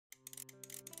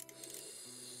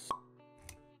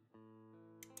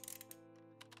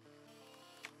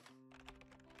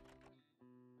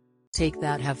Take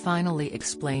That have finally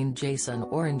explained Jason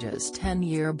Orange's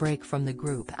 10-year break from the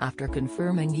group after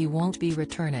confirming he won't be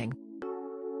returning.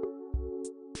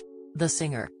 The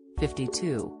singer,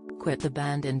 52, quit the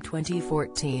band in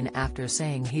 2014 after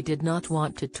saying he did not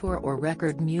want to tour or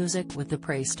record music with the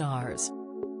Prey Stars.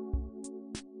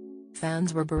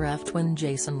 Fans were bereft when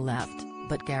Jason left,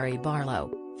 but Gary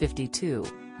Barlow, 52,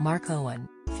 Mark Owen,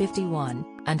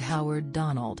 51, and Howard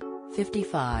Donald,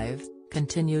 55,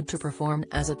 continued to perform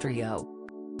as a trio.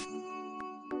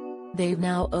 They've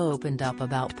now opened up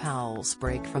about Powell's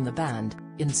break from the band,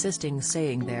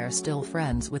 saying they're still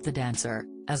friends with the dancer,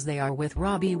 as they are with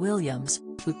Robbie Williams,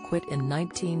 who quit in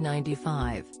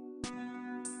 1995.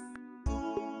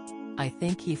 "I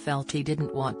think he felt he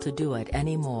didn't want to do it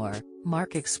anymore,"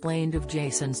 Mark explained of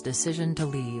Jason's decision to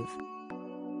leave.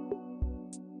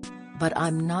 "But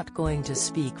I'm not going to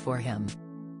speak for him.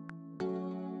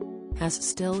 He's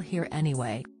still here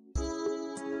anyway.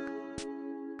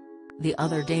 The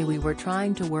other day we were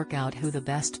trying to work out who the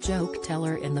best joke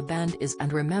teller in the band is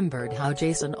and remembered how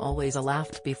Jason always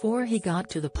laughed before he got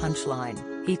to the punchline,"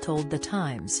 he told The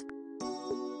Times.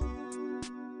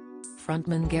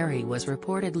 Frontman Gary was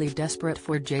reportedly desperate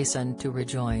for Jason to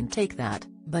rejoin Take That,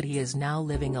 but he is now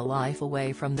living a life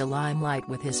away from the limelight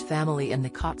with his family in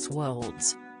the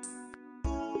Cotswolds.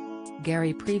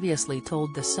 Gary previously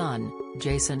told The Sun,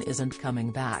 "Jason isn't coming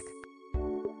back.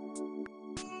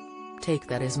 Take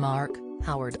That is Mark,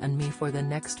 Howard and me for the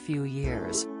next few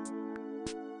years."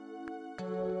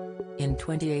 In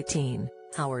 2018,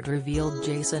 Howard revealed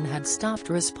Jason had stopped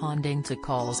responding to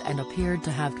calls and appeared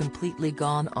to have completely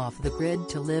gone off the grid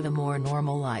to live a more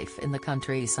normal life in the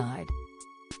countryside.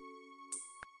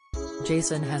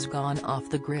 Jason has gone off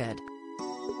the grid.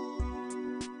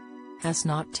 Has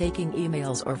not taking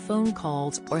emails or phone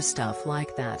calls or stuff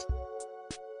like that.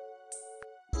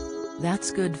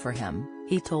 That's good for him,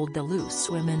 he told the Loose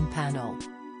Women panel.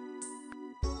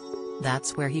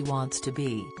 That's where he wants to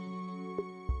be.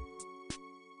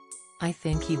 I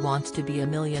think he wants to be a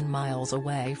million miles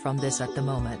away from this at the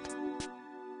moment.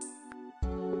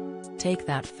 Take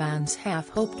That fans half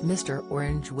hoped Mr.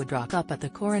 Orange would rock up at the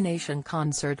Coronation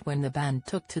concert when the band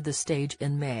took to the stage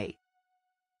in May.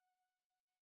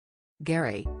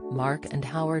 Gary, Mark and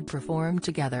Howard performed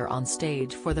together on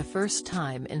stage for the first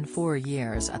time in 4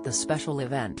 years at the special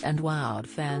event and wowed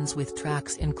fans with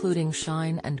tracks including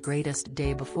Shine and Greatest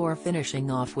Day before finishing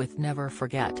off with Never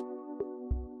Forget.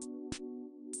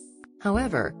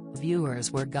 However,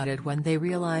 viewers were gutted when they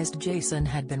realized Jason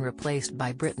had been replaced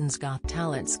by Britain's Got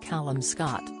Talent's Callum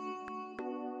Scott.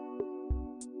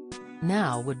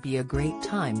 "Now would be a great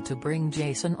time to bring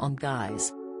Jason on,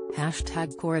 guys.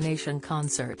 #Coronation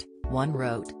concert," one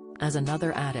wrote, as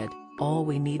another added, "All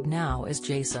we need now is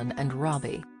Jason and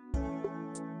Robbie."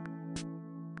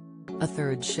 A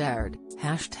third shared,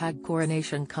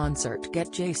 #Coronation concert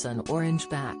get Jason Orange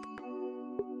back.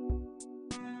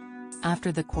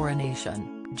 After the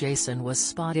coronation, Jason was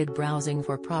spotted browsing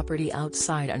for property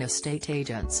outside an estate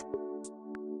agent's.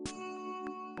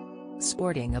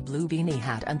 Sporting a blue beanie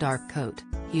hat and dark coat,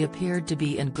 he appeared to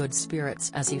be in good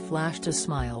spirits as he flashed a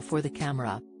smile for the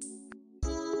camera.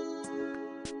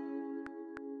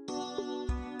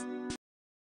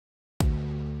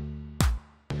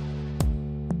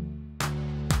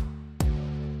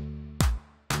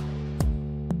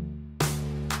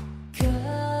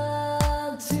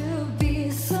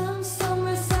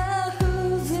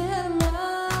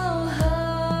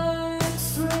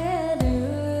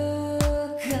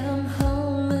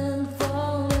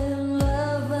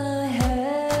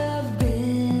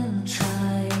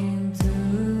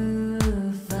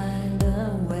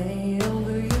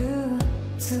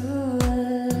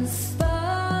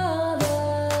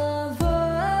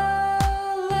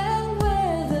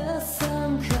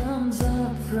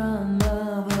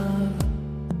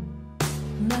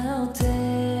 Now take